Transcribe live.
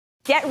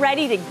Get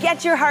ready to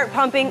get your heart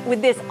pumping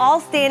with this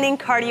all-standing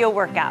cardio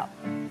workout.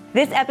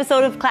 This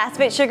episode of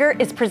ClassFit Sugar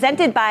is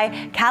presented by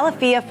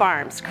Califia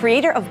Farms,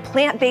 creator of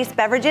plant-based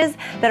beverages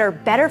that are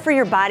better for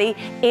your body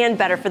and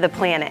better for the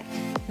planet.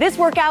 This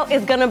workout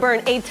is gonna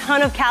burn a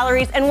ton of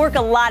calories and work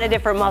a lot of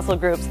different muscle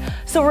groups.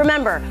 So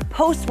remember,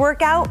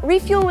 post-workout,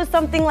 refuel with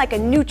something like a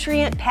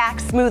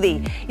nutrient-packed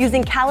smoothie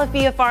using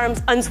Califia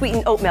Farms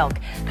unsweetened oat milk,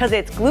 because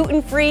it's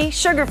gluten-free,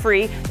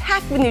 sugar-free,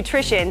 packed with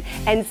nutrition,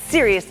 and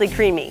seriously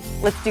creamy.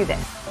 Let's do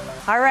this.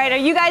 All right, are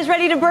you guys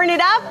ready to burn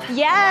it up?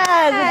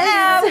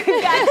 Yes!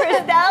 We've got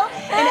Christelle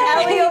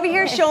and Ellie over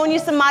here showing you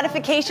some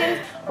modifications.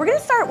 We're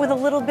gonna start with a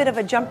little bit of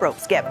a jump rope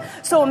skip.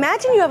 So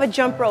imagine you have a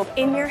jump rope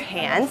in your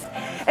hands,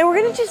 and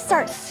we're gonna just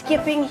start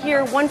skipping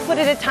here, 1 foot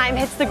at a time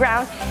hits the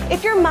ground.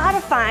 If you're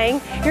modifying,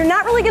 you're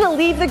not really gonna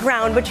leave the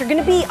ground, but you're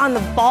gonna be on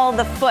the ball of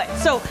the foot.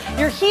 So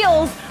your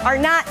heels are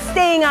not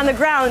staying on the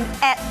ground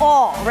at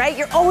all, right?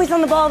 You're always on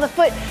the ball of the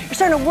foot. You're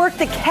starting to work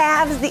the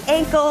calves, the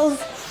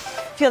ankles.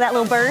 Feel that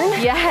little burn?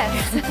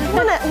 Yes. You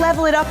wanna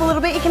level it up a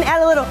little bit. You can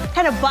add a little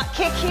kind of butt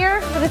kick here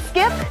with a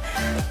skip,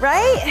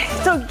 right?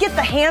 So get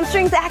the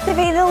hamstrings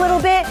activated a little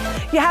bit.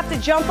 You have to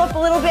jump up a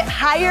little bit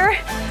higher,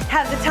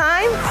 have the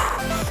time.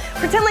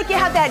 Pretend like you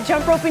have that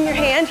jump rope in your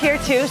hand here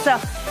too, so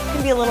it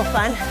can be a little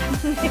fun.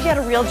 If you had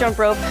a real jump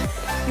rope,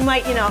 you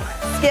might,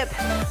 skip,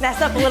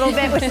 mess up a little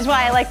bit, which is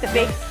why I like the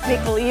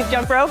make-believe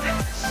jump rope.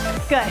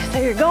 Good, so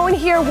you're going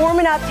here,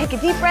 warming up, take a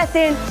deep breath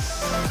in,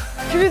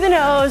 through the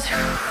nose.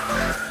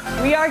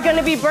 We are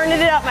gonna be burning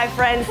it up, my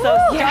friends, so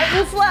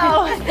starting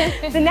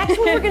slow. The next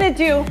one we're gonna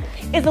do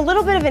is a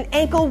little bit of an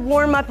ankle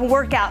warm-up and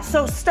workout.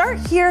 So start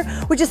here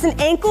with just an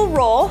ankle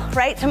roll,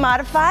 right, to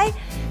modify,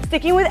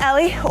 sticking with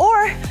Ellie,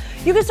 or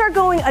you can start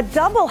going a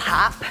double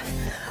hop,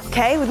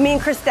 okay, with me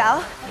and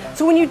Christelle.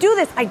 So when you do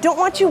this, I don't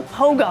want you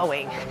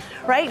pogoing,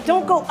 right?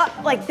 Don't go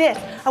up like this.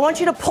 I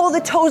want you to pull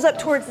the toes up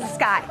towards the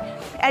sky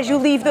as you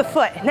leave the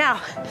foot. Now,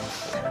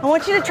 I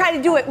want you to try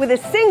to do it with a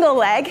single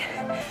leg.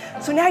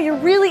 So now you're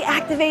really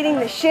activating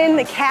the shin,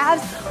 the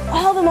calves,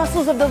 all the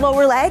muscles of the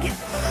lower leg.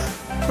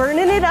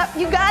 Burning it up,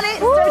 you got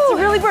it. It starts to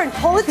really burn.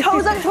 Pull the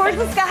toes up towards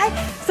the sky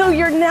so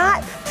you're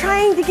not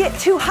trying to get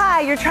too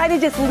high. You're trying to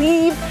just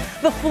leave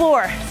the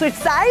floor. Switch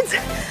sides,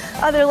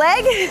 other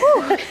leg,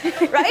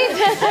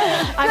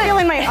 right? I'm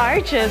feeling my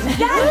arches.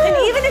 Yes,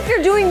 and even if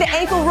you're doing the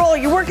ankle roll,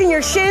 you're working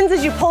your shins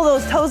as you pull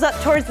those toes up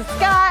towards the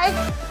sky.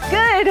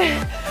 Good,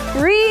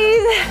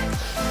 breathe.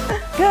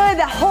 Good,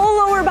 the whole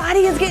lower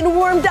body is getting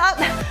warmed up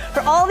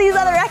for all these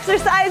other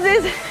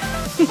exercises.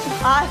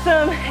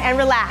 Awesome, and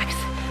relax.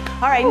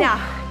 All right, now,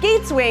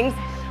 gate swings,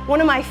 one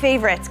of my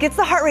favorites. Gets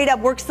the heart rate up,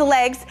 works the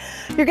legs.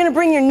 You're gonna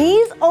bring your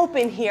knees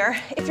open here.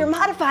 If you're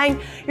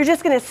modifying, you're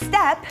just gonna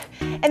step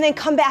and then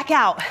come back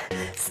out.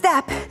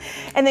 Step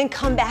and then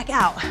come back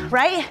out,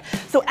 right?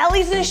 So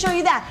Ellie's gonna show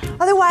you that.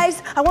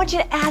 Otherwise, I want you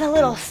to add a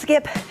little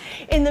skip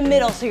in the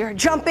middle. So you're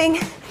jumping,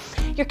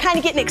 you're kind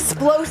of getting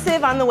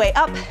explosive on the way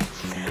up.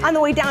 On the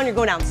way down, you're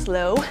going down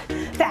slow,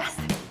 fast,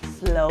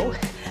 slow,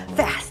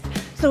 fast.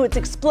 So it's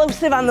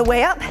explosive on the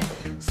way up,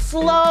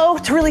 slow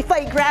to really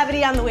fight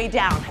gravity on the way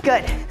down.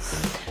 Good.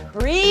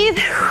 Breathe.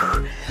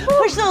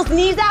 Push those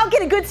knees out,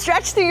 get a good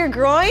stretch through your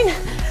groin.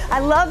 I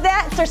love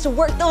that. It starts to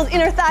work those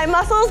inner thigh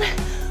muscles.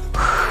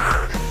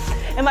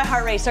 And my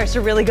heart rate starts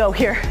to really go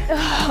here.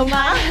 Oh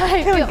my,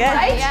 I feel good.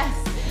 Right?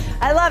 Yes.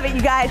 I love it,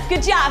 you guys.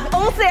 Good job,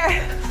 almost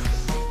there.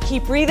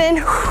 Keep breathing.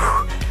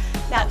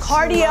 Now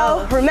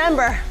cardio,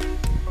 remember,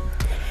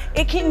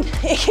 it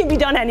can be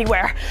done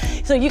anywhere.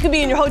 So you could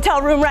be in your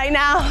hotel room right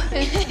now.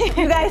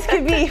 You guys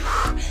could be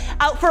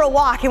out for a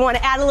walk and want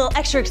to add a little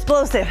extra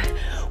explosive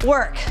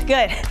work.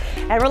 Good,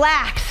 and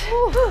relax.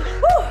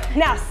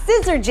 Now,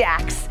 scissor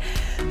jacks.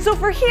 So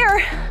for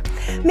here,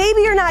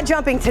 maybe you're not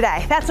jumping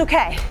today. That's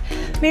okay.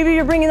 Maybe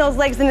you're bringing those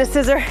legs into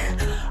scissor.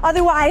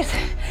 Otherwise,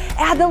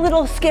 add the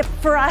little skip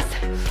for us.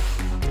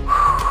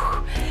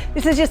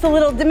 This is just a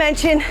little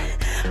dimension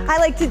I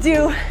like to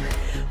do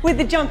with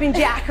the jumping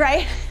jack,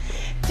 right?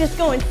 Just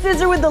going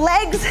scissor with the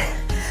legs,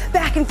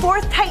 back and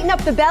forth, tighten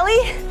up the belly.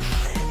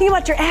 Think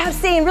about your abs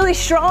staying really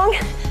strong,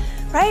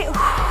 right?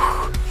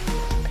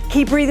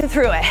 Keep breathing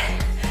through it.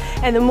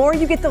 And the more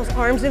you get those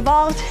arms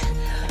involved,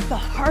 the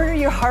harder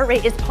your heart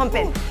rate is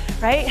pumping,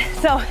 right?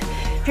 So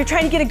if you're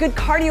trying to get a good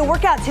cardio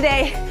workout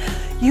today,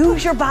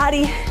 use your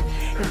body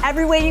in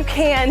every way you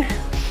can.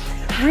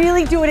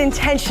 Really do it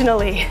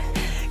intentionally.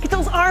 Get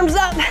those arms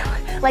up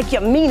like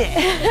you mean it,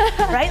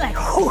 right? Like,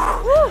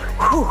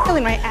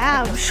 feeling my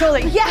abs, shoulder,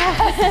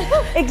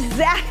 yes,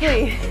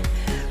 exactly.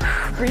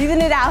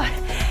 Breathing it out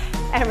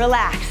and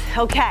relax,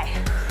 okay.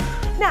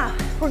 Now,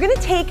 we're gonna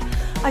take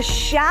a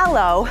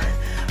shallow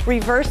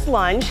reverse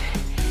lunge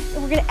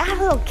and we're gonna add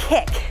a little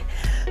kick.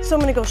 So I'm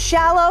gonna go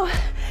shallow,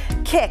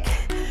 kick.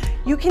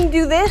 You can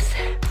do this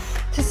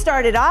to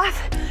start it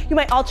off. You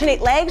might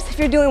alternate legs if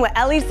you're doing what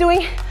Ellie's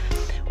doing,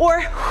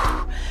 or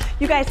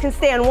you guys can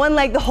stay on one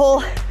leg the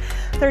whole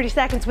 30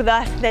 seconds with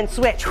us, then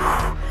switch.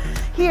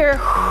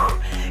 Here,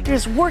 you're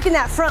just working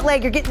that front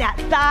leg, you're getting that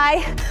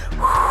thigh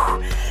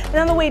And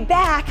on the way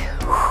back,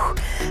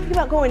 think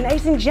about going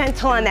nice and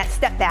gentle on that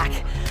step back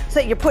so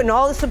that you're putting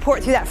all the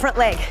support through that front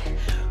leg.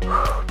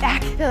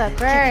 Back. Feel that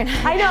burn.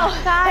 I know,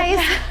 guys.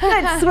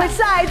 Good, switch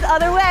sides,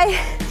 other way.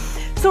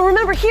 So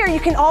remember here, you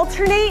can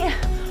alternate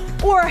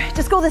or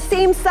just go the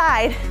same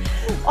side.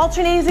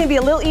 Alternating is gonna be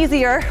a little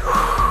easier.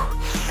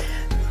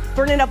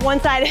 Burning up one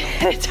side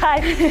at a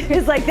time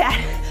is like that.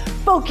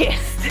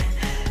 Focused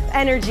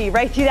energy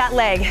right through that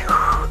leg.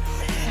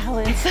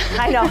 Balance.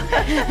 I know.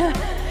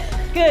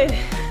 Good.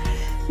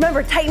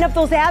 Remember, tighten up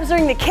those abs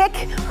during the kick.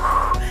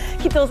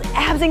 Keep those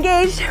abs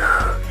engaged.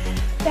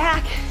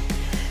 Back.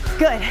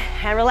 Good,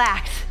 and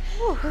relax.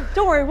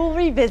 Don't worry, we'll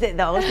revisit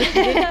those if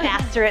you didn't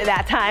master it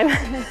that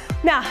time.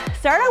 Now,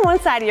 start on one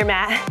side of your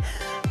mat,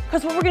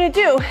 because what we're gonna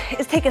do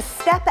is take a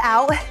step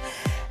out,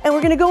 and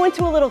we're gonna go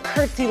into a little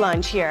curtsy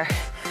lunge here.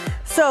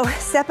 So,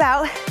 step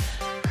out,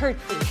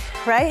 curtsy,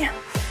 right?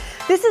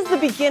 This is the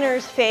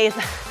beginner's phase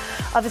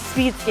of a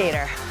speed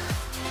skater.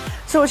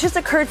 So it's just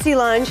a curtsy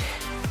lunge.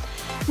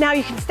 Now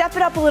you can step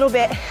it up a little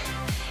bit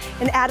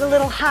and add a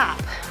little hop.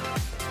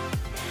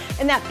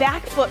 And that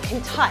back foot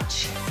can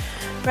touch,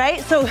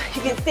 right? So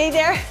you can stay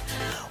there,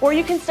 or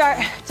you can start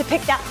to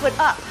pick that foot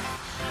up,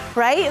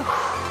 right?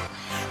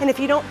 And if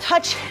you don't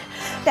touch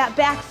that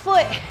back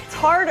foot, it's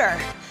harder.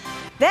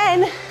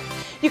 Then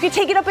you can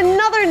take it up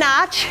another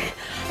notch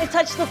and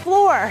touch the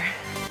floor,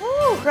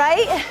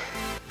 right?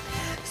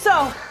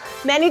 So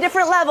many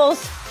different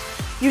levels.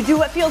 You do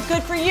what feels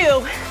good for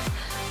you.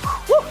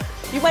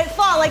 You might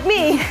fall like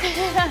me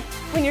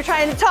when you're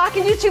trying to talk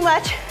and do too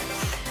much.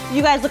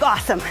 You guys look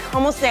awesome.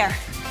 Almost there.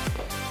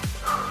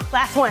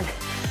 Last one.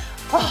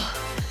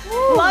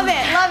 Oh, love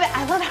it, love it.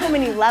 I love how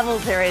many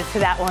levels there is to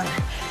that one.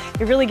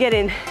 You're really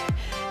getting.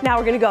 Now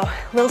we're gonna go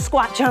little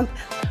squat jump,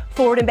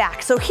 forward and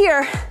back. So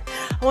here,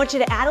 I want you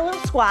to add a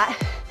little squat.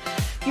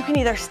 You can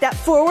either step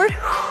forward,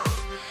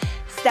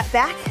 step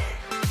back,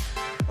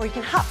 or you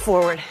can hop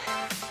forward,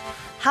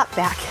 hop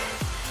back.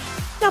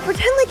 Now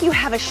pretend like you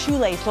have a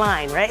shoelace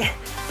line, right?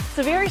 It's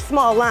a very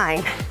small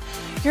line.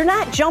 You're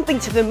not jumping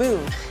to the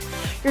moon.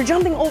 You're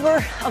jumping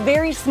over a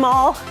very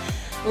small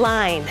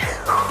line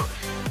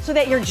so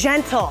that you're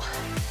gentle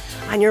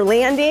on your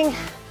landing.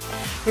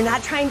 You're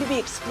not trying to be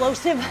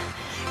explosive.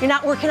 You're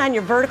not working on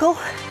your vertical,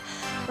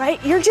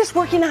 right? You're just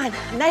working on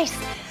a nice,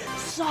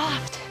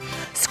 soft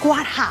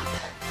squat hop.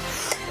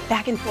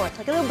 Back and forth,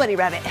 like a little bunny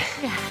rabbit.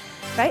 Yeah.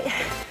 Right?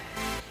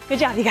 Good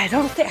job, you guys,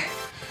 almost there.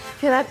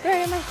 Feel that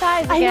burn in my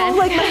thighs again. I know,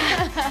 like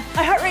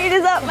my heart rate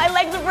is up, my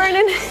legs are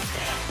burning.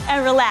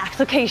 And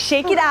relax, okay,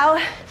 shake it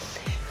out.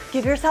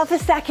 Give yourself a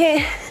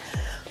second.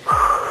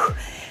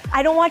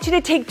 I don't want you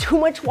to take too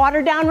much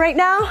water down right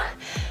now.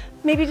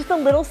 Maybe just a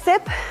little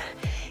sip.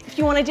 If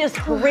you wanna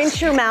just rinse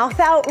your mouth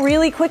out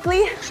really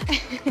quickly.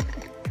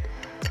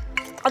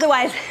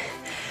 Otherwise,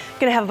 you're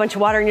gonna have a bunch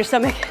of water in your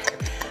stomach,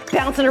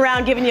 bouncing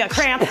around, giving you a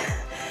cramp.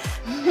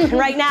 And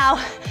right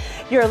now,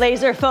 you're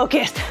laser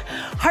focused.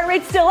 Heart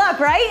rate's still up,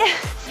 right?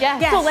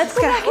 Yes. So let's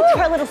go back into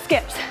our little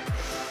skips.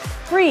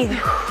 Breathe.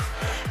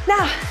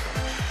 Now,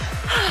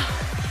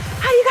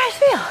 how do you guys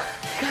feel?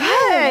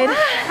 Good.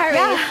 Heart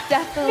rate is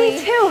definitely. Me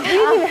too.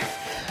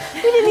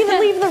 We didn't even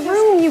leave the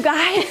room, you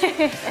guys.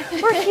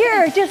 We're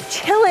here just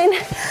chilling.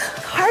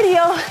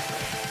 Cardio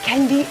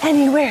can be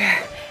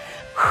anywhere.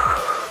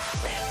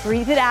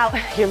 Breathe it out.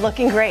 You're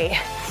looking great.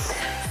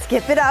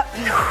 Skip it up.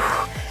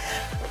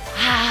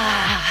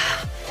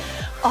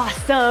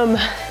 Awesome.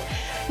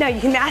 Now you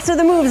can master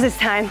the moves this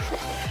time.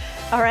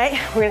 All right,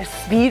 we're gonna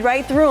speed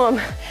right through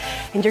them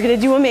and you're gonna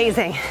do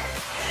amazing.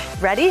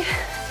 Ready?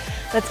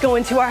 Let's go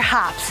into our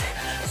hops.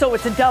 So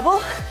it's a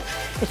double,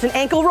 it's an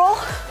ankle roll,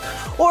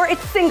 or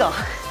it's single.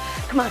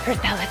 Come on,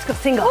 Christelle, let's go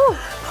single. Oh,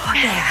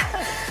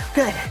 yeah,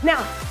 good.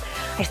 Now,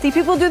 I see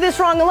people do this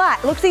wrong a lot.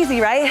 It looks easy,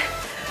 right?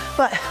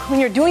 But when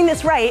you're doing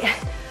this right,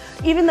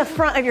 even the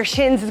front of your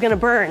shins is gonna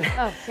burn.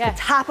 Oh, yeah. The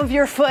top of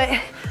your foot,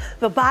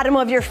 the bottom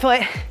of your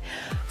foot,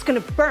 it's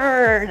gonna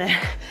burn.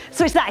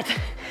 Switch sides,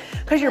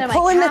 because you're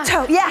pulling the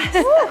toe. Yes,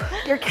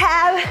 your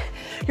calf,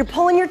 you're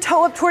pulling your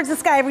toe up towards the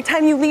sky every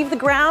time you leave the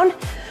ground,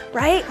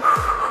 right?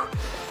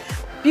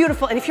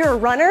 Beautiful, and if you're a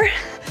runner,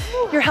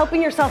 you're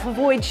helping yourself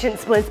avoid shin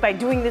splints by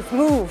doing this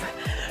move.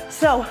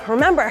 So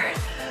remember,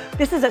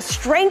 this is a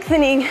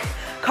strengthening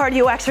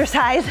cardio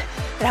exercise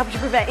that helps you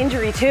prevent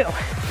injury too.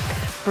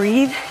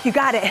 Breathe, you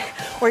got it.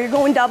 Or you're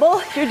going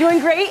double, you're doing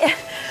great.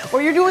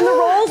 Or you're doing the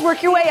rolls,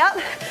 work your way up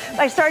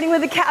by starting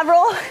with a calf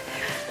roll.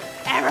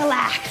 And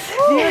relax,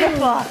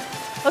 beautiful.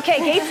 Okay,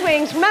 gate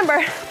swings,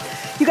 remember,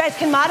 you guys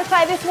can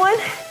modify this one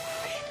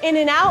in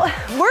and out.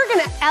 We're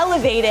gonna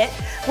elevate it.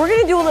 We're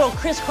gonna do a little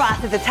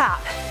crisscross at the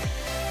top.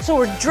 So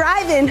we're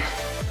driving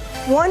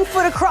one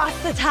foot across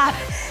the top,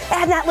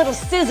 add that little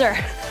scissor,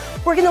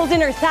 working those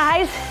inner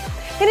thighs,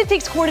 and it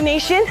takes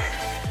coordination,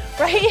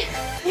 right?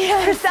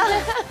 Yeah.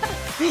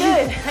 Christelle,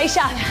 good, nice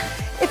job.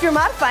 If you're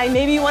modifying,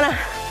 maybe you wanna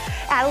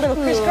add a little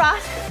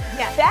crisscross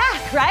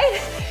back, right?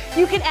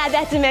 You can add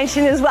that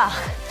dimension as well.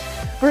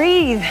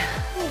 Breathe.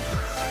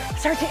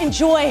 Start to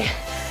enjoy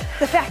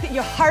the fact that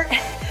your heart,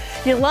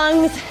 your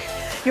lungs,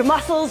 your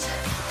muscles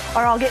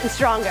are all getting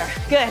stronger.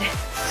 Good.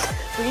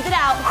 Breathe it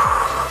out.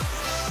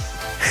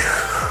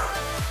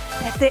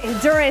 That's it,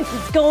 endurance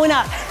is going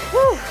up.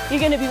 You're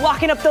gonna be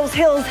walking up those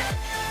hills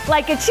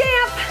like a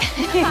champ.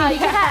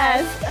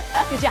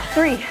 Yes. Good job.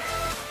 3,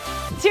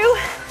 2,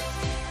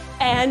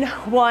 and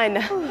 1.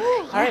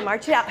 All right,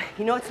 march it out.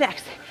 You know what's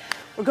next.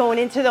 We're going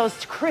into those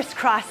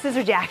crisscross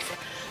scissor jacks.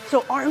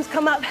 So arms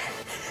come up,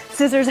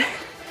 scissors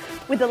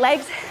with the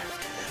legs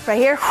right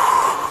here.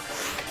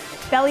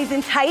 Belly's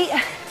in tight,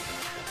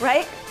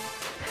 right?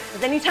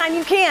 Because anytime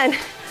you can,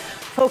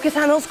 focus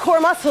on those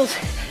core muscles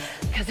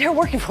because they're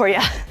working for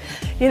you.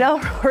 You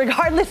know,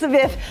 regardless of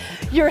if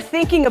you're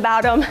thinking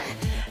about them,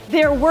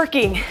 they're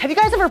working. Have you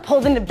guys ever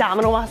pulled an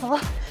abdominal muscle?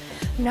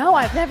 No,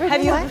 I've never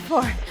done that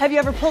before. Have you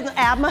ever pulled an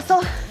ab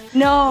muscle?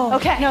 No.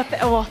 Okay. No,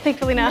 well,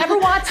 thankfully not. You never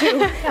want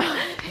to.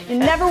 You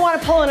never want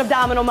to pull an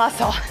abdominal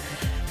muscle.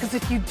 Because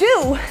if you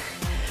do,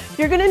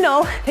 you're gonna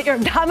know that your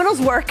abdominals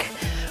work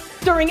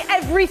during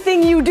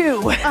everything you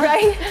do,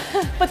 right?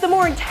 But the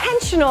more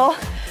intentional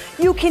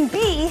you can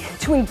be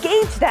to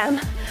engage them,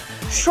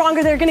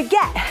 stronger they're gonna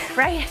get,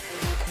 right?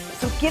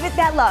 So give it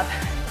that love.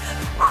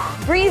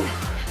 Breathe.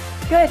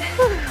 Good.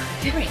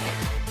 3,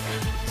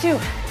 2,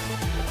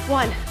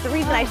 1. The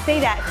reason I say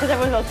that, because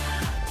everyone goes,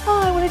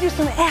 oh, I want to do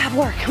some ab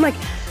work. I'm like,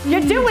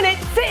 you're doing it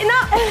sitting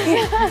up.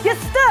 You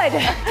stood.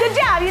 Good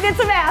job, you did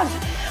some abs.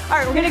 All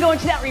right, we're gonna go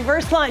into that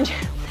reverse lunge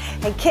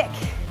and kick.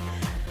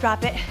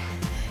 Drop it,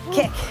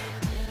 kick.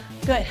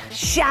 Good,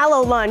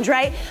 shallow lunge,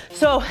 right?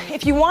 So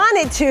if you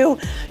wanted to,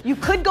 you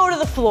could go to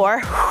the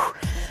floor.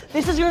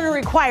 This is gonna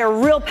require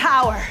real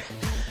power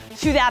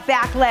to that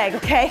back leg,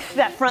 okay?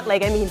 That front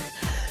leg, I mean.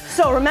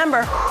 So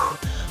remember,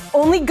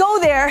 only go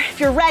there if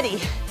you're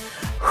ready.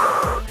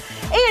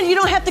 And you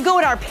don't have to go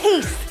at our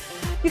pace.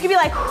 You can be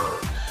like,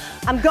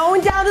 I'm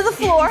going down to the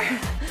floor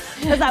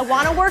because I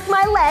want to work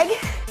my leg,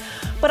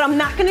 but I'm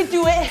not going to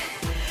do it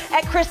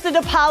at Krista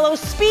DiPaolo's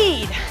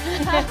speed,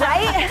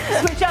 right?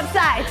 Switch up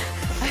sides.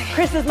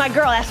 Krista's my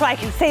girl, that's why I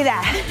can say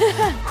that.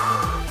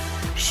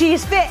 She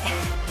is fit,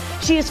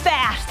 she is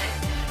fast,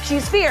 she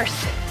is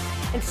fierce,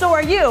 and so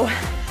are you.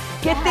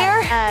 Get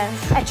there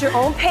at your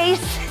own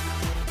pace,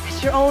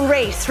 at your own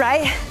race,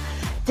 right?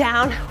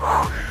 Down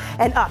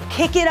and up,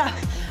 kick it up.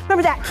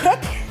 Remember that kick?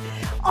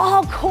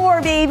 All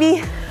core,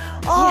 baby.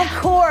 All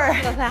core,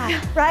 love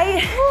that.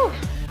 right?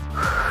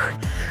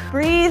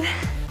 Breathe,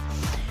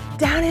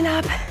 down and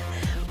up.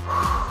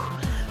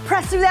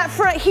 Press through that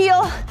front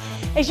heel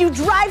as you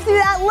drive through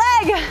that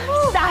leg.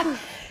 Stop,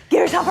 give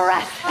yourself a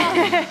rest,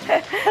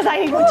 because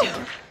I need one too.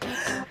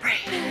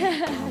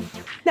 Breathe.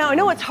 Now, I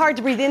know it's hard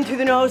to breathe in through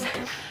the nose,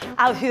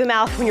 out through the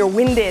mouth when you're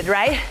winded,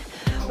 right?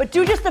 But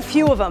do just a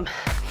few of them.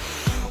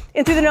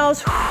 In through the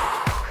nose,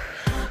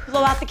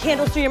 blow out the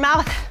candles through your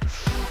mouth.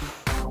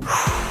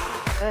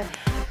 Good.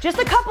 Just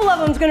a couple of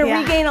them is gonna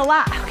regain a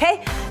lot,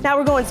 okay? Now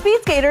we're going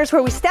speed skaters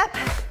where we step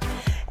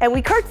and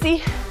we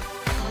curtsy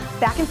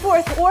back and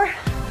forth, or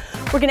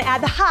we're gonna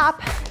add the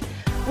hop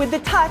with the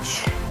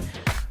touch,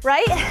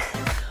 right?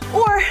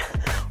 Or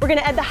we're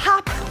gonna add the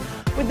hop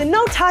with the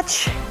no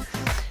touch,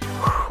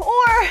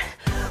 or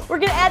we're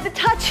gonna add the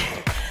touch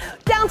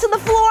down to the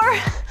floor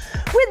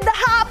with the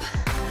hop,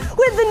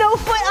 with the no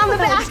foot on the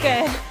back.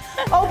 Good.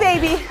 Oh,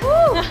 baby.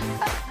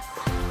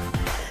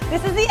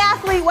 This is the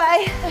athlete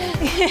way,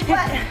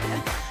 but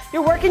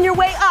you're working your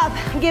way up.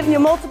 I'm giving you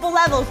multiple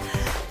levels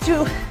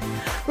to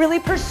really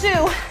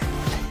pursue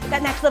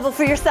that next level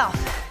for yourself.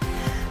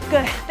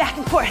 Good, back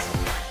and forth.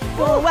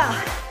 Going well.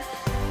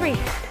 3,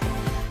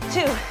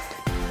 2,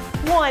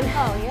 1.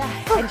 Oh,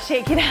 yeah. And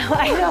shake it out,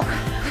 I know.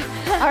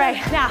 All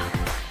right, now,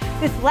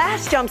 this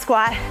last jump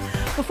squat,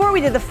 before we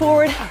did the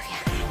forward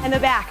and the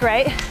back,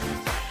 right?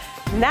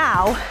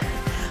 Now,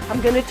 I'm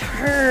gonna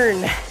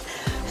turn.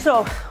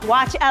 So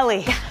watch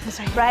Ellie,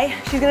 right?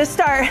 She's gonna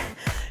start,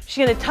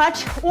 she's gonna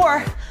touch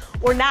or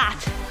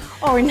not.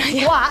 Or not.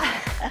 Squat,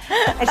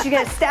 and she's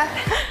gonna step,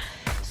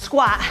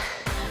 squat,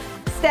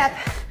 step,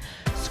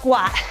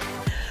 squat.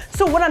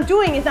 So what I'm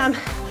doing is I'm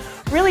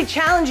really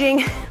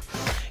challenging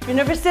your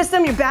nervous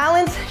system, your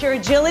balance, your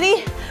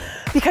agility,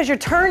 because you're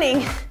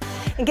turning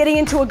and getting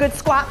into a good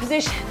squat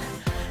position.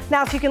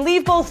 Now, if you can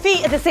leave both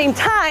feet at the same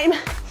time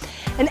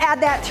and add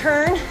that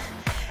turn,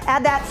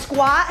 add that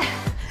squat,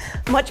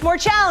 much more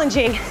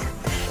challenging.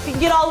 If you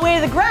can get all the way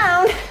to the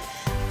ground,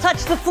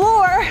 touch the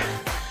floor,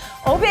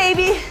 oh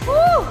baby,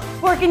 woo,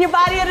 working your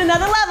body at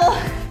another level.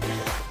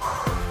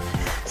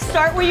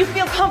 Start where you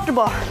feel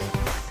comfortable.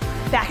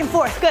 Back and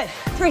forth, good.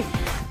 3,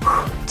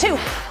 2,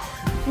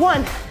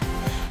 1.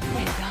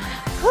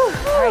 All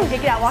right,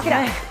 take it out, walk it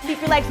out.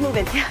 Keep your legs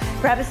moving.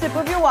 Grab a sip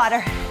of your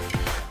water.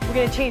 We're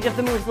gonna change up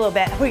the moves a little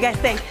bit. What do you guys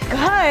think? Good,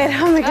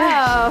 oh my gosh.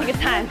 I think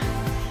it's time.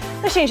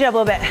 Let's change it up a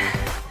little bit.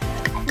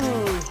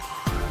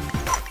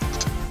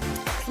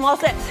 Small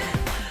sips.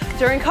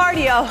 During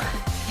cardio,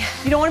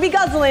 you don't wanna be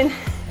guzzling.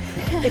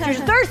 If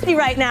you're thirsty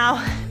right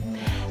now,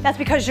 that's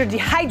because you're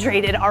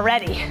dehydrated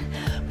already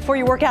before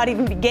your workout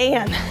even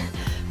began.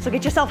 So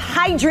get yourself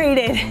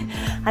hydrated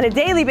on a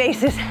daily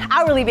basis,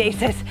 hourly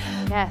basis,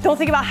 Yes. Don't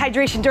think about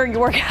hydration during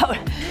your workout.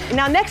 And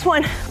now next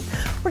one,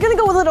 we're gonna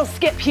go a little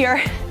skip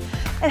here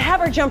and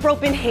have our jump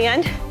rope in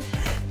hand.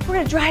 We're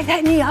gonna drive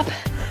that knee up.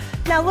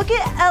 Now look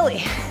at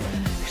Ellie.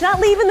 She's not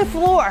leaving the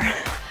floor,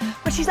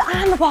 but she's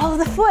on the ball of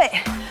the foot.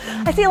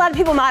 I see a lot of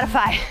people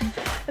modify,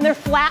 and they're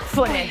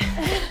flat-footed,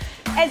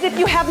 as if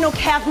you have no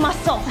calf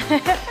muscle.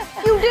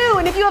 You do,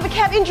 and if you have a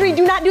calf injury,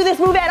 do not do this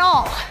move at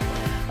all,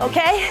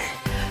 okay?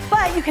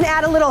 But you can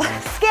add a little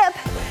skip,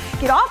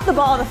 get off the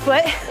ball of the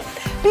foot,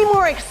 be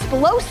more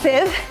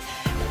explosive,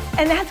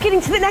 and that's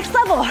getting to the next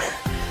level.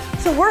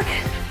 So work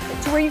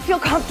to where you feel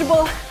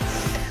comfortable,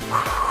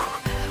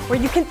 where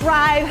you can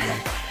thrive.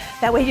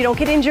 That way you don't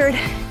get injured,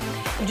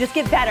 you just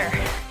get better.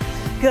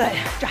 Good,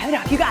 drive it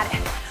up, you got it.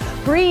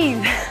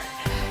 Breathe,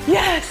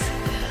 yes.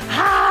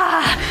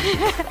 Ah,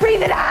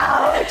 breathe it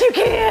out, you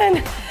can.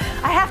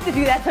 I have to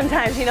do that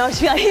sometimes, you know,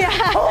 just be like,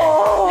 yeah.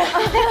 Oh,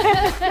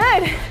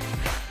 good.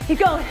 Keep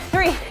going,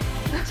 3,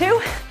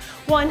 2,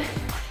 1,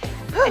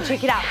 and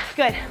shake it out,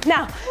 good.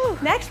 Now,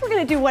 next we're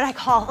gonna do what I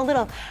call a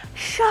little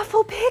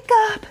shuffle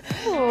pickup,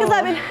 because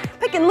I've been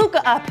picking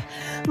Luca up,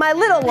 my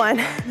little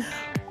one,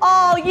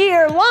 all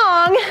year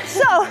long.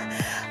 So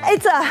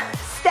it's a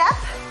step,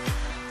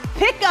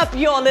 pick up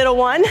your little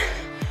one,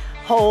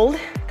 hold,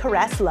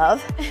 caress,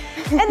 love,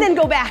 and then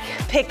go back,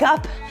 pick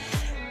up,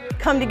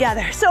 come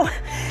together. So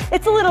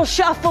it's a little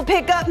shuffle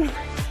pickup.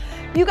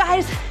 You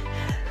guys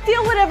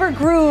feel whatever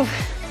groove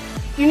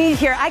you need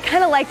here. I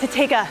kind of like to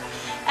take a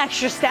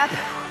extra step.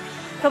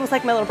 It's almost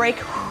like my little break.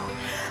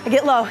 I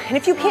get low. And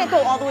if you can't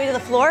go all the way to the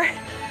floor,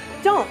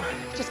 don't.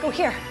 Just go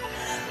here.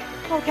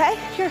 Okay,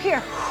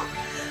 here.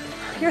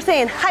 You're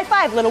saying high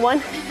five, little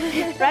one,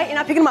 right? You're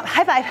not picking them up,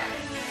 high five.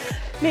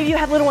 Maybe you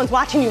have little ones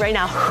watching you right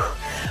now,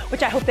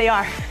 which I hope they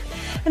are.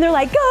 And they're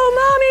like, go,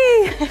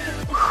 mommy.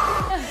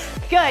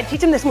 Good,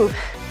 teach them this move.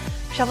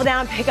 Shuffle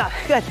down, pick up,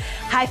 good.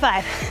 High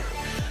five,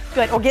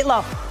 good, or get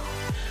low.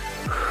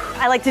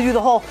 I like to do the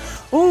whole,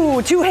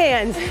 ooh, 2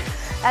 hands.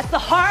 That's the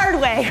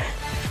hard way.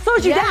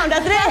 Slows you down,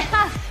 doesn't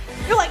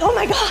it? You're like, oh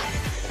my God,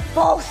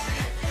 both.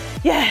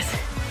 Yes,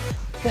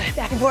 good,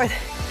 back and forth.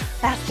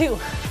 Last 2.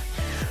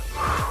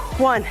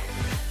 1,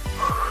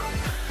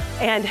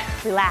 and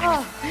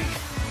relax.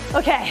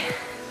 Okay,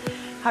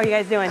 how are you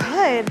guys doing?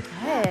 Good.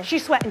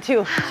 She's sweating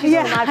too. She's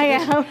I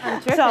am.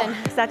 I'm dripping. So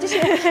it's not just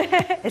you,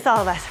 it's all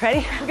of us.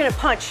 Ready? We're gonna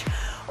punch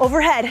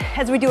overhead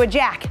as we do a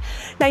jack.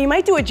 Now you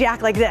might do a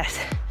jack like this,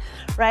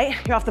 right?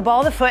 You're off the ball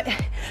of the foot,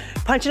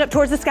 punching up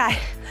towards the sky.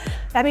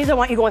 That means I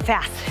want you going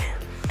fast.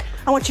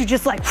 I want you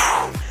just like,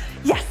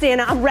 yes,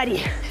 Anna, I'm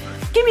ready.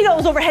 Give me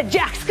those overhead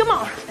jacks, come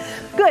on.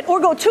 Good, or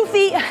go 2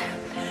 feet,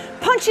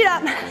 punch it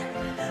up.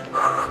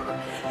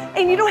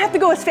 And you don't have to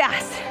go as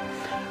fast,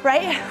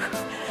 right?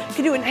 You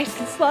can do it nice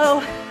and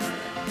slow,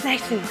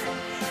 nice and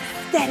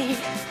steady.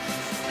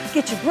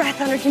 Get your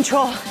breath under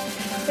control.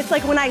 It's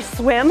like when I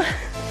swim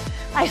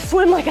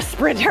like a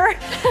sprinter,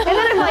 and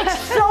then I'm like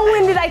so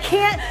winded I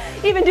can't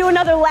even do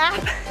another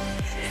lap.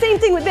 Same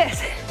thing with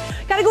this.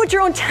 Gotta go at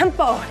your own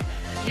tempo.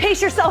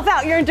 Pace yourself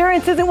out. Your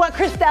endurance isn't what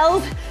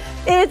Christelle's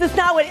is. It's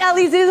not what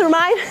Ellie's is or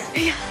mine.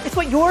 It's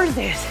what yours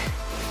is.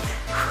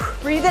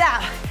 Breathe it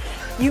out.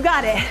 You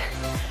got it.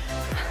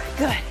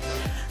 Good.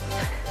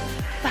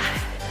 5,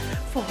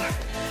 4,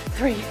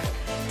 3,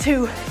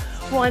 2,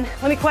 1.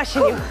 Let me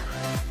question you.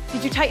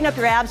 Did you tighten up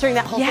your abs during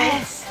that whole thing?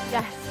 Yes.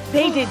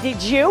 They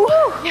did you?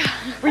 Yeah.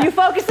 Were you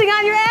focusing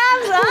on your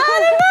abs? I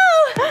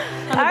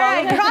don't know. All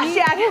right, cross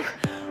jack.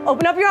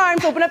 Open up your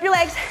arms, open up your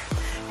legs.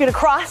 You're gonna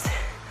cross,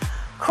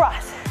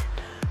 cross,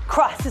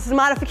 cross. This is a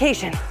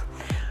modification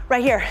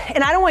right here.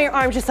 And I don't want your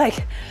arms just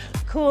like,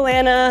 cool,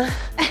 Anna,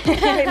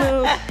 great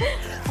move.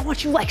 I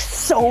want you like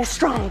so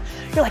strong.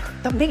 You're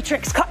like the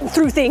Matrix cutting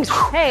through things.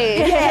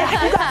 Hey.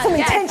 Yeah, you got some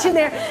intention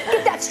there.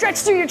 Get that stretch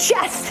through your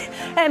chest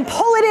and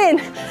pull it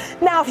in.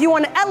 Now, if you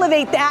want to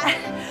elevate that,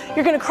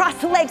 you're gonna cross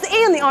the legs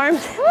and the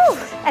arms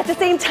at the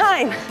same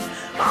time.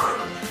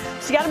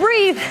 So you gotta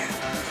breathe.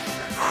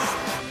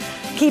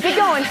 Keep it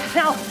going.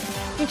 Now,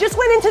 you just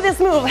went into this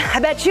move. I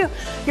bet you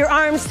your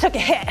arms took a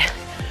hit,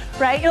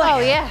 right? You're like, Oh,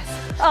 yes.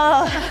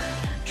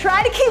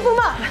 Try to keep them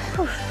up.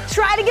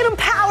 Try to get them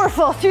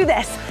powerful through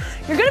this.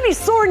 You're gonna be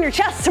sore in your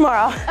chest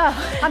tomorrow.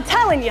 I'm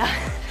telling you.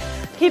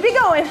 Keep it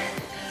going.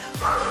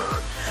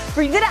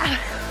 Breathe it out.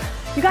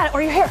 You got it,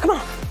 or your hair, come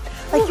on.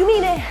 Like you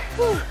mean it.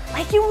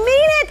 Like you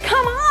mean it,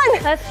 come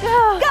on. Let's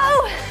go.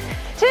 Go.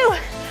 2,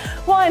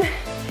 1.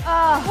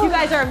 You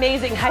guys are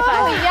amazing, high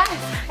five. Oh, yes.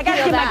 I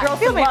gotta give my girls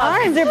Feel some my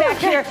love. arms. They're back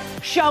here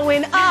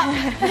showing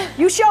up.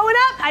 You showing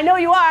up? I know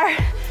you are.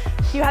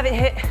 You haven't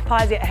hit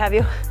pause yet, have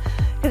you?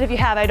 Because if you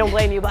have, I don't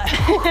blame you, but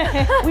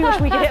we wish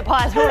we could hit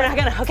pause, but we're not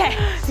gonna. Okay,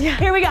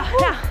 here we go.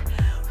 Now,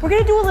 we're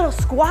gonna do a little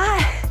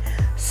squat,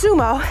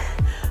 sumo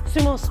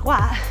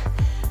squat.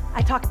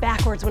 I talk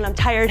backwards when I'm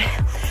tired.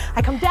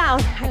 I come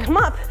down, I come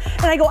up,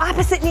 and I go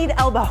opposite knee to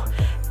elbow.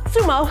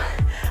 Sumo,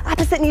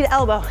 opposite knee to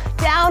elbow.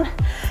 Down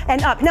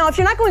and up. Now, if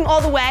you're not going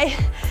all the way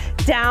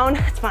down,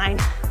 it's fine,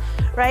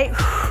 right?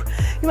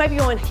 You might be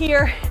going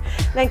here,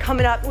 then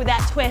coming up with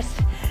that twist.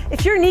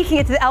 If your knee can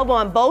get to the elbow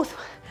on both,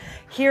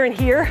 here and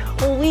here.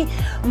 Holy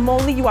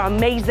moly, you are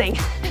amazing.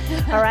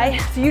 All right,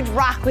 so you'd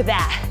rock with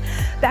that.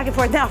 Back and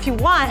forth. Now, if you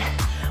want,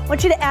 I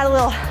want you to add a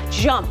little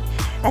jump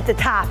at the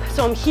top.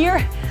 So I'm here,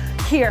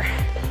 here,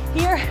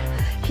 here,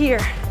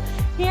 here,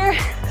 here.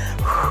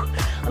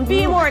 I'm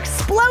being more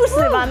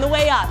explosive on the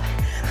way up.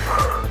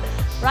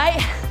 Right?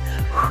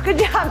 Good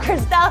job,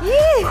 Christelle.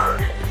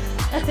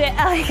 That's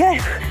it.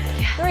 Good.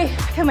 3.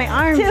 Look at my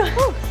arms. 2,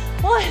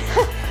 1.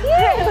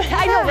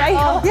 I know, right?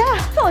 Oh,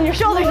 yeah. Pulling your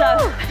shoulders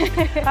up.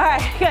 All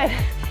right, good.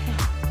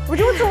 We're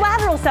doing some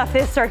lateral stuff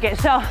this circuit,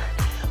 so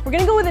we're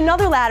gonna go with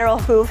another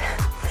lateral move.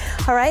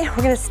 All right,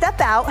 we're gonna step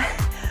out.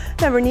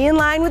 Remember, knee in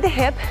line with the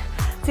hip.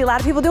 See a lot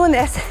of people doing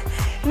this.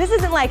 And this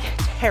isn't like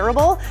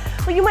terrible,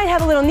 but you might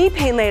have a little knee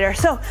pain later.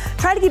 So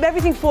try to keep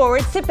everything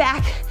forward, sit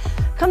back,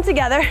 come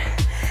together,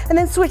 and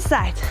then switch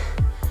sides,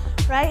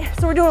 right?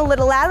 So we're doing a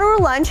little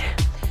lateral lunge.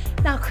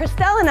 Now,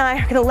 Christelle and I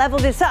are gonna level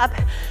this up.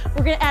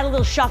 We're gonna add a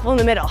little shuffle in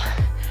the middle.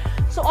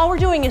 So all we're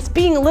doing is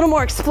being a little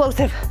more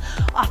explosive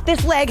off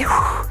this leg,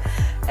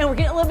 and we're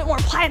getting a little bit more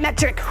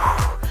plyometric,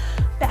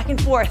 back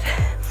and forth.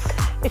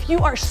 If you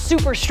are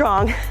super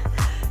strong,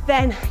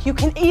 then you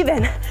can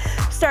even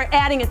start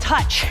adding a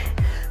touch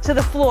to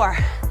the floor.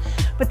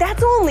 But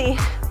that's only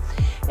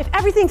if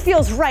everything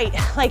feels right,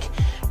 like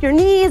your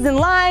knees in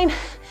line,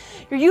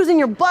 you're using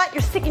your butt,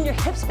 you're sticking your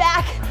hips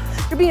back,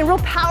 you're being real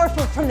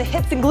powerful from the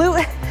hips and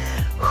glute.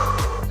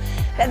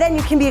 And then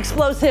you can be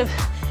explosive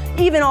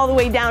even all the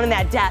way down in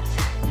that depth.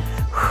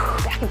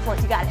 Back and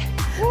forth, you got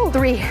it.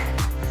 3,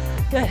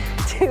 good,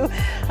 2,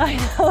 I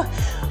know,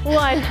 1,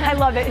 I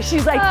love it.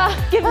 She's like,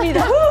 giving me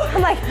the whoo.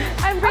 I'm like,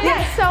 I'm breathing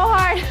so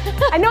hard.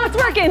 I know it's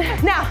working.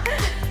 Now,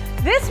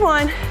 this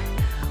one,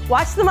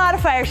 watch the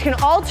modifiers can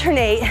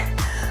alternate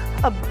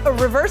a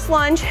reverse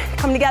lunge,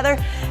 come together,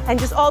 and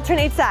just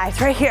alternate sides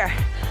right here.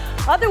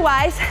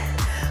 Otherwise,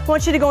 I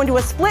want you to go into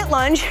a split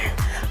lunge,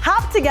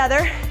 hop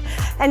together,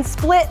 and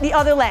split the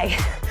other leg.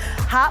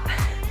 Hop,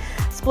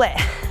 split,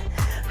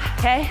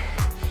 okay?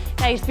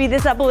 Now you speed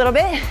this up a little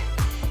bit,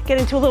 get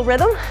into a little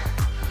rhythm,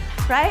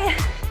 right?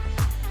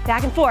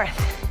 Back and forth.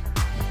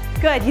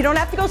 Good, you don't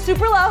have to go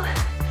super low.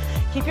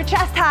 Keep your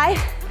chest high.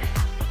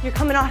 You're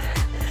coming off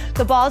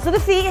the balls of the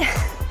feet,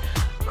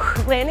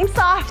 landing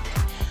soft,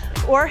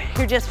 or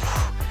you're just,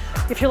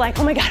 if you're like,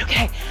 oh my God,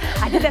 okay,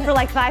 I did that for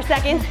like 5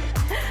 seconds.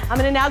 I'm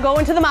gonna now go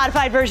into the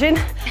modified version.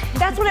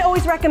 That's what I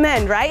always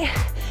recommend, right?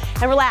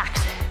 And relax.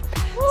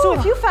 So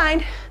if you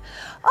find,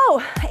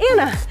 oh,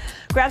 Anna,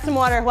 grab some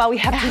water while we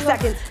have 2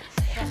 seconds.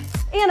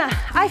 Anna,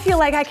 I feel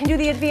like I can do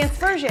the advanced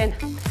version.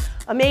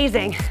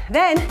 Amazing.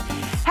 Then,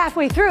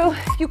 halfway through,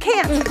 you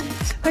can't,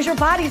 because your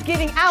body's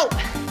giving out.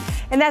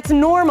 And that's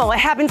normal, it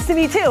happens to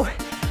me too.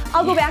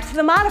 I'll go back to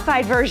the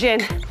modified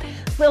version.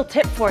 Little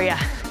tip for you,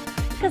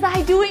 because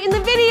I do it in the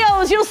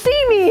videos, you'll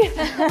see me.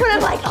 When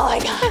I'm like, oh my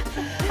God,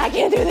 I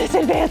can't do this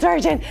advanced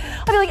version.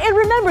 I'll be like, and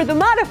remember, the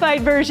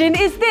modified version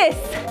is this.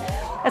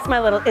 That's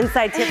my little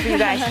inside tip for you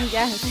guys.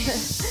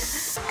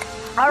 Yes.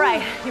 All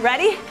right, you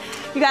ready?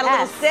 You got a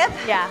little sip?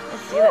 Yeah,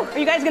 let's do it. Are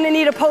you guys gonna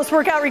need a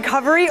post-workout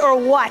recovery or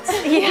what?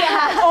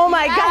 Yeah. Oh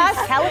my gosh,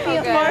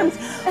 Calafia Farms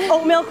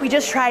oat milk. We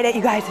just tried it,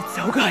 you guys. It's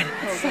so good.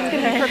 It's gonna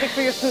be perfect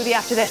for your smoothie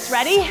after this.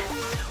 Ready?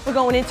 We're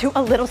going into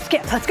a little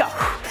skip. Let's go.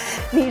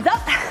 Knees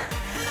up.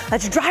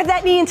 Let's drive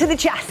that knee into the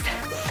chest.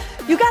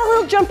 You got a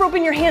little jump rope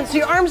in your hand, so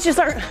your arms just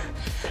aren't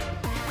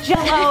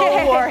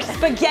jello or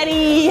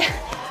spaghetti.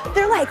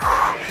 They're like,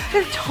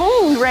 they're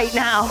toned right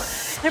now.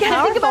 You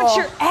gotta think about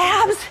your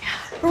abs.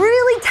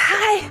 Really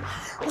tie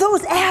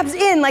those abs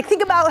in. Like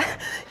think about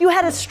you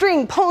had a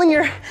string pulling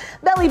your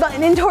belly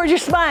button in towards your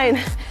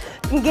spine.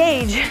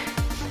 Engage.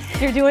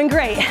 You're doing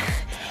great.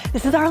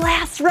 This is our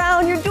last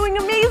round. You're doing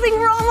amazing.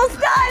 We're almost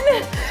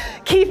done.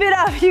 Keep it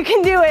up. You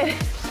can do it.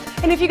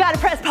 And if you gotta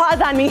press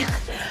pause on me,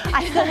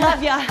 I still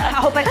love you. I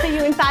hope I see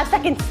you in 5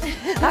 seconds.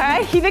 All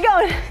right, keep it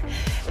going.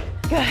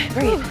 Good,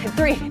 breathe.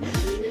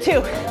 3,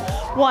 2,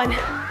 1,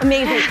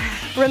 amazing.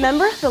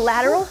 Remember the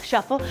lateral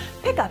shuffle,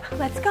 pick up,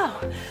 let's go.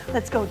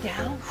 Let's go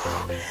down,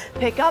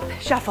 pick up,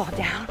 shuffle,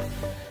 down,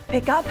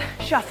 pick up,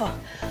 shuffle.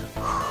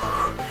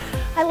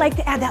 I like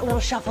to add that little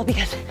shuffle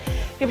because it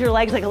gives your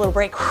legs like a little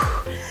break.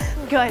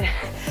 Good.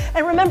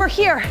 And remember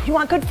here, you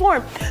want good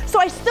form. So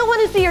I still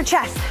want to see your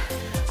chest.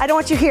 I don't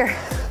want you here.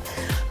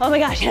 Oh my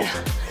gosh, Anna.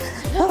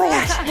 Oh my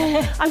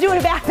gosh, I'm doing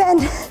a back bend.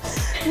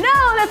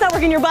 No, that's not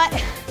working your butt.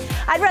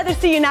 I'd rather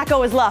see you not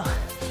go as low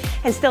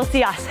and still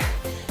see us.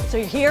 So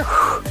you're here,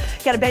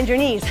 you gotta bend your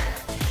knees.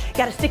 You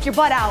gotta stick your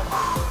butt out.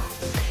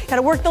 You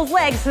gotta work those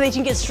legs so that you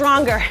can get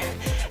stronger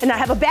and not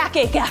have a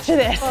backache after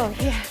this. Oh,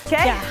 yeah.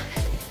 Okay? Yeah.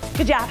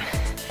 Good job.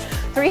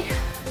 3,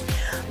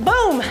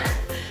 boom,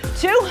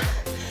 2,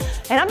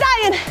 and I'm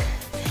dying.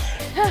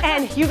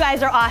 And you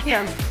guys are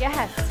awesome.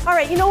 Yes. All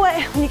right, you know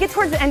what? When you get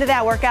towards the end of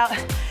that workout,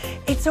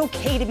 it's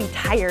okay to be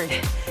tired,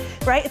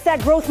 right? It's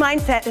that growth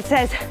mindset that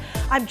says,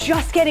 I'm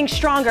just getting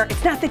stronger.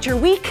 It's not that you're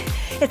weak.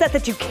 It's not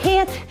that you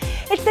can't.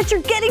 It's that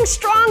you're getting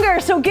stronger.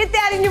 So get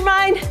that in your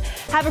mind.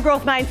 Have a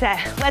growth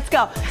mindset. Let's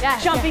go. Yeah,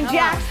 Jumping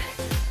jacks.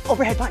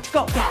 Overhead punch.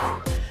 Go.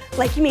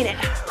 Like you mean it.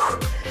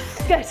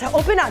 Good, so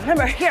open up.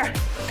 Remember, here,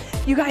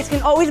 you guys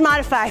can always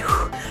modify,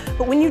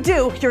 but when you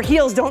do, your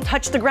heels don't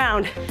touch the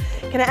ground.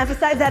 Can I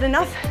emphasize that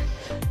enough?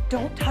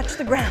 Don't touch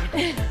the ground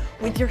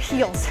with your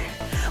heels.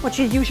 I want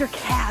you to use your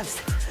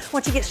calves. I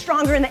want you to get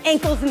stronger in the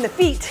ankles and the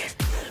feet,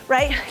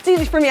 right? It's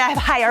easy for me, I have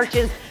high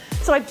arches,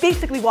 so I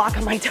basically walk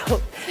on my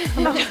toes.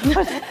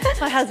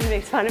 My husband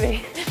makes fun of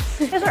me.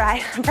 It's all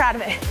right, I'm proud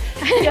of it.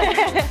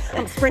 Good.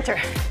 I'm a sprinter.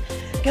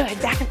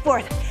 Good, back and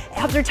forth.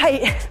 Abs are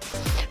tight.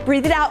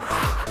 Breathe it out.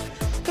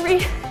 3,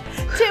 2,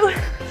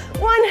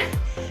 1.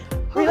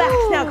 Relax.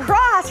 Now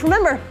cross.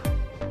 Remember,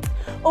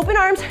 open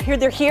arms.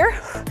 They're here.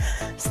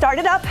 Start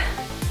it up.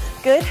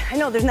 Good. I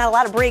know there's not a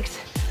lot of breaks.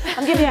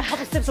 I'm giving you a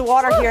couple sips of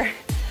water here,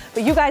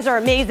 but you guys are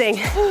amazing.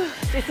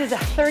 This is a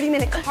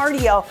 30-minute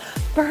cardio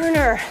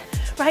burner,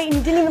 right? And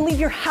you didn't even leave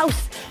your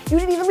house. You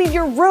didn't even leave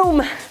your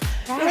room.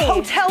 Right. Your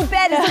hotel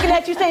bed is looking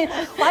at you saying,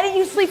 why didn't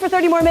you sleep for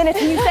 30 more minutes?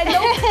 And you said,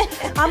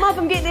 nope, I'm up,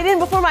 I'm getting it in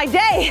before my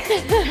day,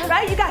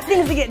 right? You got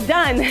things to get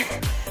done.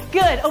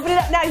 Good, open it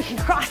up now, you can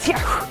cross here.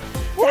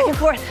 Back and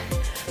forth,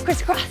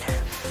 crisscross.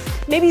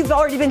 Maybe you've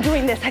already been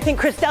doing this. I think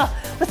Christelle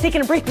was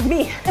taking a break with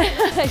me.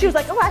 She was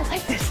like, oh, I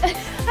like this.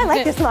 I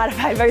like this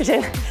modified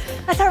version.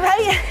 That's all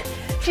right.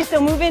 She's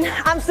still moving,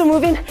 I'm still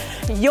moving,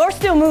 you're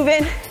still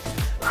moving.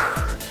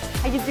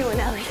 How you doing,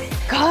 Ellie?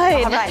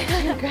 Good. All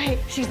right. Great.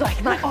 She's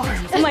like, my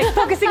arms. I'm like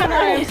focusing on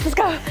my arms. Let's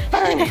go.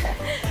 Burn.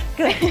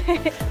 Good.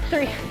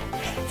 3,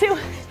 2,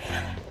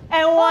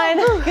 and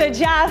 1. Good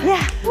job.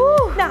 Yeah.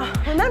 Woo. Now,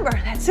 remember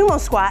that sumo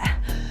squat.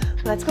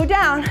 Let's go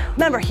down.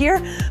 Remember,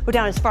 here, go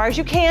down as far as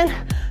you can.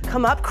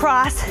 Come up,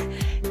 cross,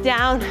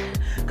 down,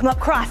 come up,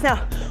 cross.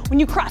 Now, when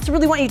you cross, I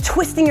really want you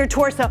twisting your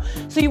torso.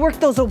 So you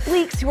work those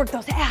obliques, you work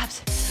those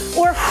abs.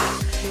 Or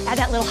add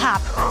that little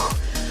hop.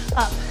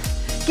 Up.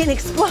 Getting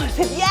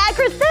explosive. Yeah,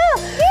 Christelle.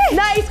 Yeah.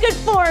 Nice, good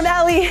form,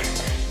 Ellie.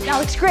 That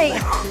looks great.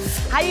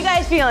 How you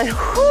guys feeling?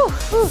 Whew.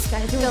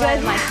 Guys, doing good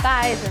in my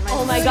thighs and my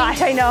Oh my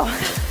gosh, I know.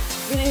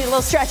 You're gonna need a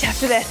little stretch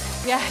after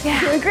this. Yeah.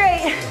 Doing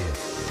great.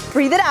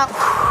 Breathe it out.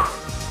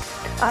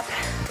 Up,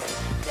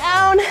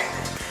 down.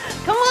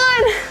 Come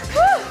on.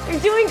 You're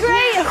doing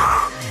great.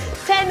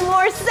 10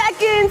 more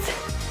seconds.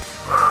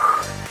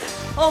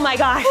 Oh my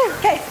gosh.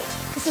 Okay,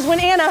 this is when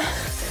Anna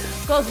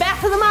goes back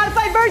to the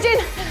modified version.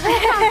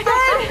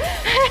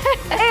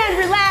 And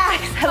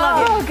relax. I love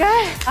you. Oh,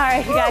 good. All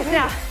right, you guys,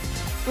 now,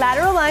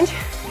 lateral lunge.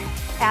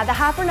 Add the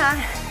hop or not,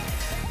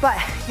 but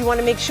you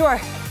wanna make sure,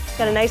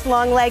 got a nice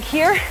long leg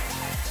here.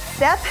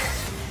 Step,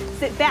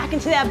 sit back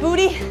into that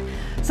booty.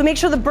 So make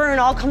sure the burn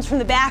all comes from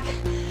the back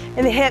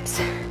and the hips,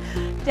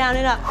 down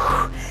and up.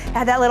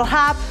 Add that little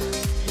hop,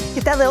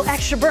 get that little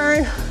extra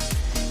burn.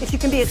 If you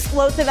can be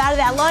explosive out of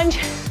that lunge,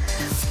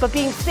 but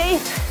being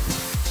safe,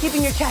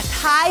 keeping your chest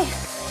high,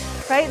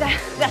 right?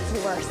 That's the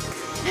worst.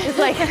 It's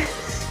like,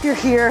 you're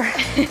here,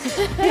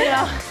 you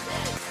know?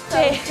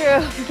 So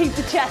true. Keep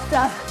the chest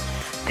up.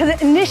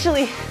 Because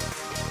initially,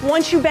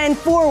 once you bend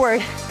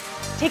forward,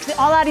 it takes it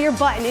all out of your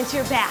butt and into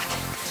your back.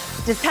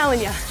 Just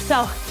telling you.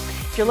 So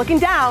if you're looking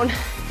down,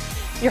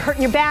 you're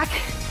hurting your back,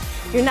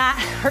 you're not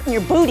hurting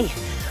your booty,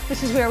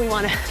 which is where we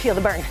want to feel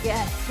the burn.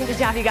 Yes. Good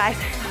job, you guys.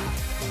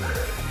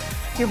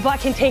 Your butt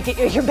can take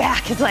it, your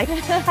back is like,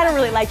 I don't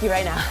really like you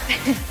right now.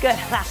 Good,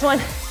 last one.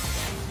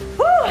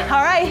 Woo.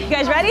 All right, you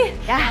guys ready?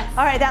 Yeah.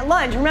 All right, that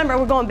lunge, remember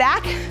we're going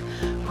back,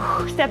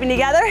 stepping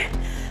together,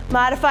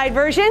 modified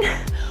version,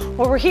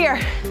 or we're here,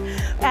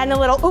 adding a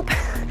little, oop.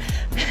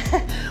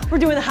 We're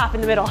doing the hop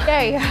in the middle.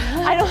 There you go.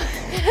 I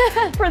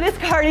don't, for this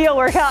cardio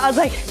workout, I was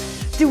like,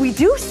 do we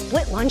do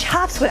split lunge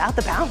hops without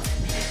the bounce?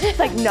 It's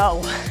like,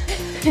 no,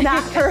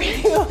 not for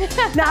you.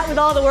 Not with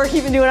all the work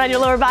you've been doing on your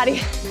lower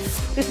body.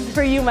 This is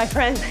for you, my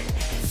friend.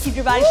 Keep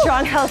your body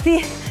strong,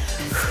 healthy.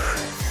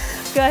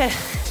 Good.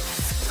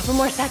 Couple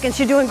more seconds,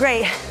 you're doing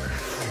great.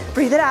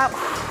 Breathe it out.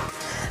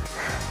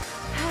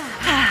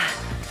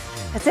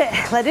 That's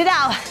it, let it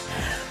out.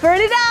 Burn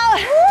it out.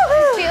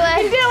 Feel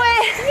it. You do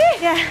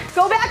it. Yeah.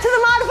 Go back to the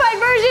modified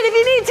version if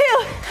you need to,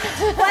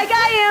 like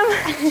I am.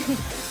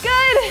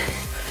 Good.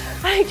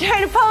 I'm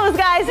trying to pose,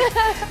 guys. This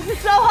is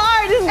so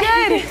hard, this is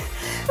good.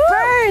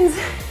 Burns.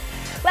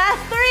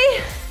 Last 3,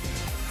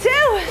 2.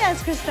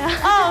 Yes, Christelle.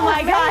 Oh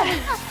my God.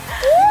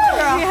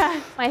 Girl.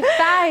 Yeah. My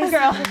thighs.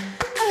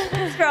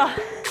 Girl.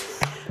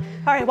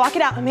 All right, walk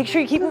it out and make sure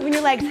you keep moving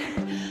your legs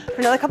for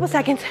another couple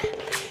seconds.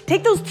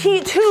 Take those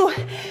 2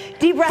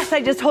 deep breaths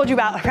I just told you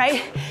about,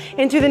 right?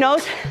 In through the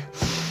nose.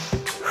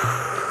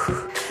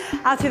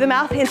 Out through the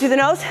mouth, in through the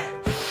nose.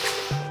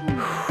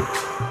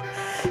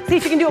 See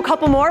if you can do a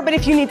couple more, but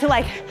if you need to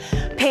like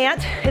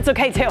pant, it's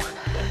okay too,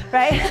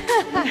 right?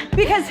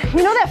 Because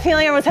you know that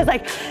feeling everyone says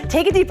like,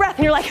 take a deep breath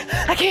and you're like,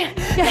 I can't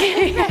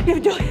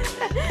do it.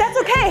 That's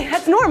okay,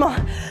 that's normal.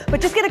 But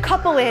just get a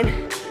couple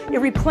in. It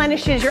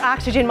replenishes your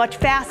oxygen much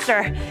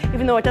faster,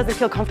 even though it doesn't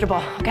feel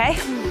comfortable, okay?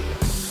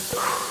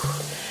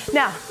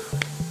 Now,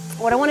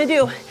 what I wanna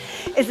do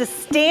is a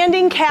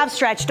standing calf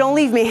stretch. Don't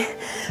leave me.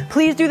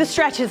 Please do the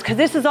stretches, because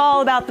this is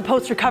all about the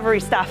post-recovery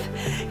stuff.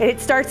 And it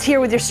starts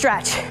here with your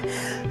stretch.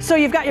 So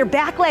you've got your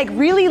back leg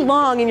really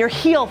long and your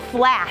heel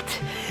flat.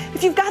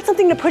 If you've got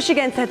something to push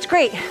against, that's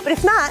great. But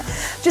if not,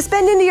 just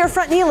bend into your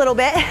front knee a little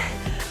bit,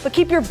 but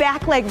keep your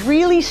back leg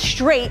really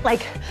straight,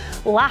 like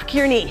lock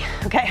your knee,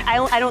 okay?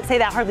 I don't say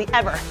that hardly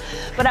ever,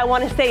 but I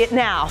wanna say it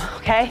now,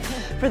 okay?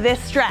 For this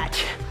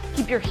stretch.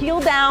 Keep your heel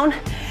down,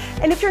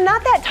 and if you're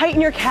not that tight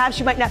in your calves,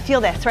 you might not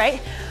feel this,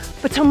 right?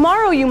 But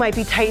tomorrow you might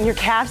be tight in your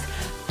calves.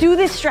 Do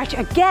this stretch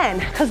again,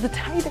 because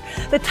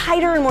the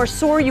tighter and more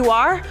sore you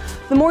are,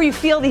 the more you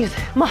feel these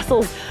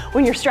muscles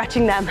when you're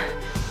stretching them,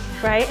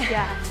 right?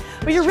 Yeah.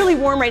 But you're really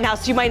warm right now,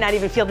 so you might not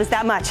even feel this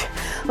that much,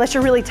 unless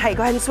you're really tight.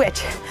 Go ahead and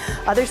switch.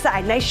 Other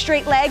side, nice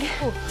straight leg.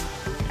 Ooh.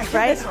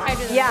 Right?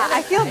 Yeah,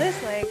 I feel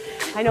this leg.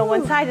 I know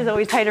one side is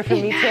always tighter for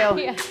me too.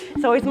 Yeah.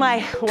 It's always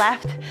my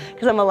left,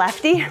 because I'm a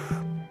lefty.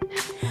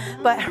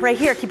 But right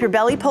here, keep your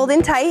belly pulled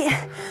in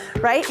tight,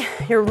 right?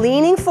 You're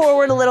leaning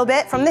forward a little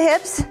bit from the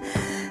hips,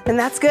 and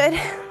that's good.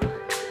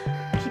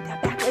 Keep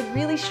that back leg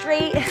really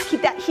straight.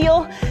 Keep that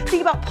heel.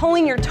 Think about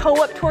pulling your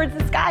toe up towards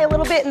the sky a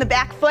little bit in the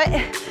back foot,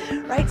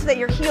 right? So that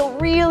your heel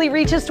really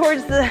reaches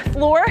towards the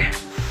floor.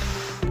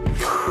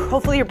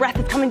 Hopefully your breath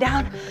is coming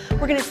down.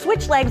 We're gonna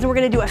switch legs and we're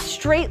gonna do a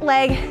straight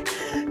leg,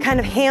 kind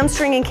of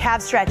hamstring and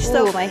calf stretch.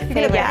 So you're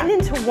gonna bend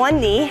into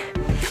one knee,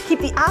 keep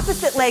the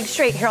opposite leg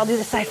straight. Here, I'll do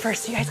this side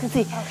first so you guys can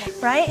see,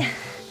 right?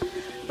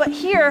 But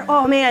here,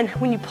 oh man,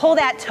 when you pull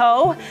that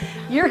toe,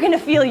 you're gonna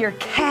feel your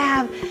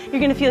calf,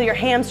 you're gonna feel your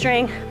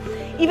hamstring,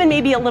 even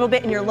maybe a little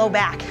bit in your low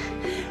back.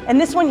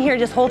 And this one here,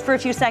 just hold for a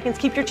few seconds,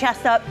 keep your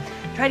chest up,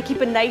 try to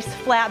keep a nice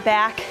flat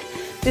back.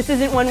 This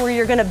isn't one where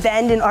you're gonna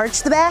bend and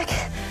arch the back.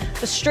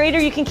 The straighter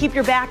you can keep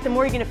your back, the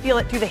more you're gonna feel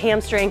it through the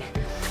hamstring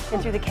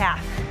and through the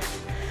calf.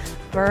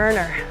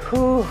 Burner,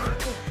 ooh,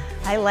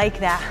 I like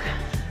that.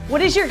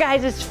 What is your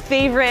guys'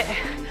 favorite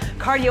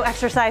cardio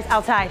exercise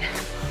outside?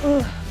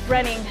 Ooh,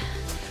 running.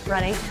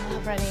 Running. I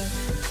love running.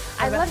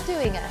 I love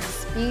doing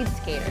speed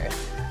skaters.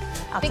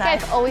 Outside. I think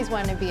I've always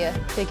wanted to be a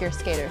figure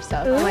skater,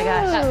 so oh my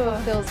gosh, that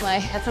fulfills my.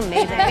 That's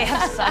amazing. They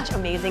have such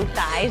amazing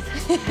thighs.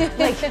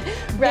 Like,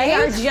 they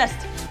are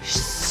just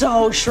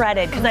so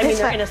shredded, because I mean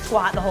they're in a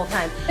squat the whole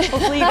time.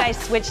 Hopefully you guys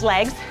switch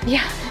legs.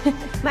 Yeah.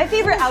 My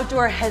favorite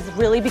outdoor has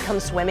really become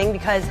swimming,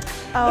 because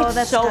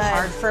it's so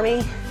hard for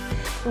me.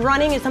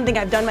 Running is something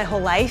I've done my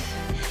whole life.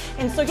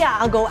 And so yeah,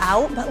 I'll go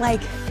out, but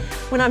like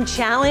when I'm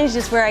challenged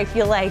is where I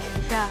feel like,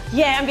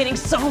 yeah, I'm getting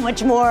so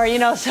much more, you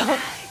know? So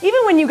even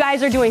when you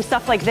guys are doing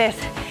stuff like this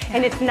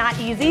and it's not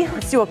easy,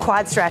 let's do a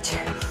quad stretch.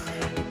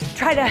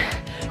 Try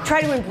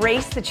to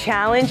embrace the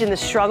challenge and the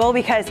struggle,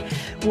 because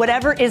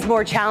whatever is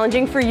more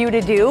challenging for you to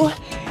do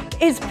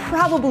is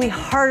probably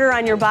harder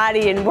on your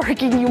body and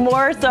working you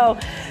more, so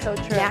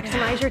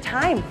maximize your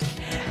time.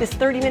 This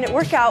 30-minute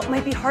workout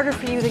might be harder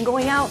for you than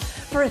going out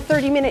for a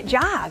 30-minute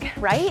jog,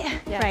 right?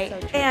 Yeah, right.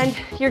 So and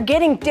you're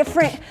getting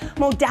different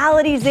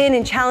modalities in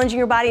and challenging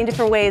your body in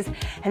different ways,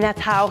 and that's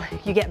how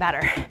you get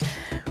better.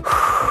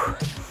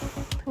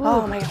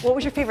 Oh my God, what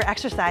was your favorite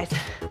exercise?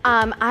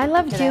 I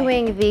love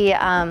doing the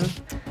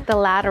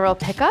lateral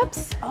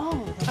pickups.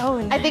 Oh,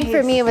 nice. I think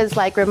for me it was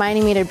like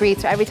reminding me to breathe.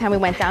 So every time we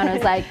went down, it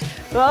was like,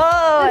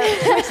 whoa,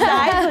 switch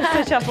sides,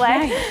 switch up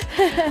legs.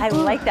 I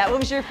like that. What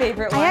was your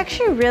favorite one? I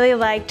actually really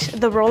liked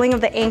the rolling of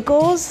the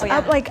ankles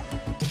up. Like,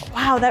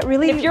 wow, that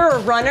really. If you're a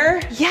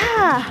runner,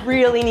 yeah, you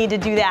really need to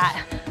do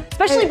that,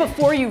 especially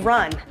before you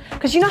run.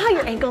 Because you know how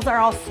your ankles are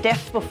all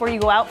stiff before you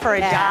go out for a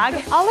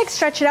jog? I'll like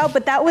stretch it out,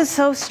 but that was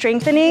so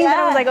strengthening that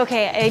I was like,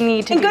 okay, I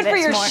need to do this more. And good for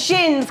your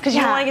shins, because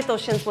you don't want to get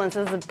those shin splints.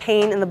 This is a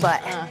pain in the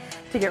butt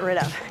to get rid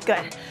of.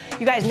 Good.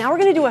 You guys, now we're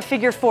gonna do a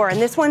figure four,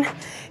 and this one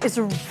is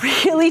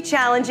really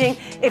challenging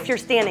if you're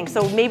standing.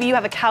 So maybe you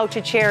have a couch,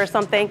 a chair, or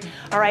something,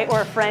 all right,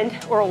 or a friend,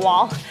 or a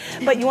wall.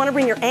 But you wanna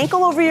bring your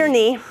ankle over your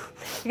knee.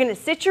 You're gonna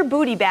sit your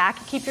booty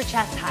back, keep your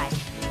chest high.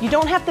 You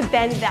don't have to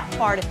bend that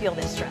far to feel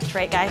this stretch,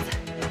 right, guys?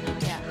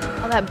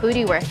 all that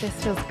booty work. This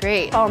feels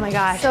great. Oh my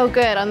gosh. So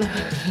good on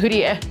the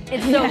booty.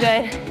 It's so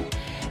good.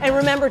 And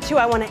remember too,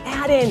 I want to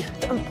add in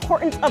the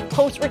importance of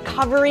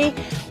post-recovery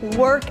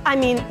work. I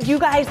mean, you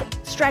guys,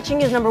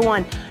 stretching is number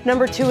one.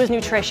 Number two is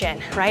nutrition,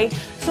 right?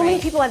 So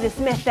many people have this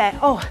myth that,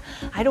 oh,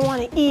 I don't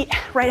want to eat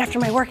right after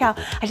my workout.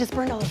 I just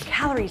burned all those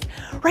calories.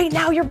 Right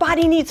now, your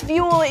body needs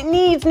fuel, it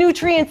needs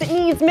nutrients, it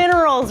needs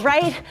minerals,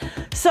 right?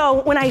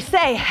 So when I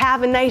say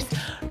have a nice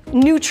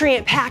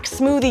nutrient-packed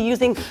smoothie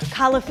using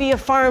Calafia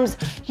Farms,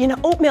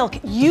 oat milk,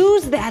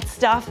 use that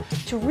stuff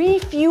to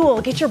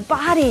refuel, get your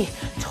body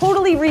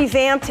totally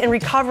revamped and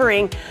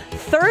recovering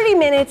 30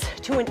 minutes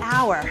to an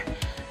hour.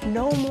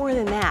 No more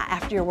than that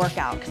after your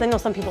workout, because I know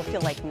some people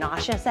feel like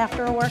nauseous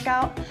after a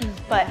workout,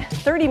 but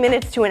 30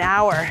 minutes to an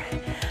hour,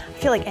 I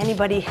feel like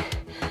anybody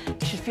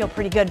should feel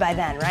pretty good by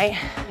then, right?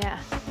 Yeah.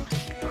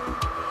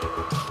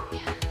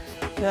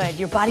 Good,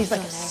 your body's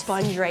like a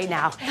sponge right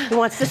now. It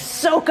wants to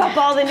soak up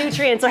all the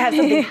nutrients, so have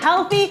something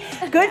healthy,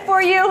 good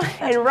for you,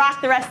 and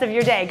rock the rest of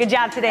your day. Good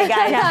job today,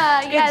 guys.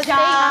 Yes, good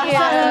job, thank you.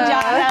 awesome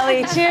job,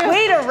 Ellie.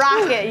 Way to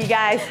rock it, you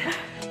guys.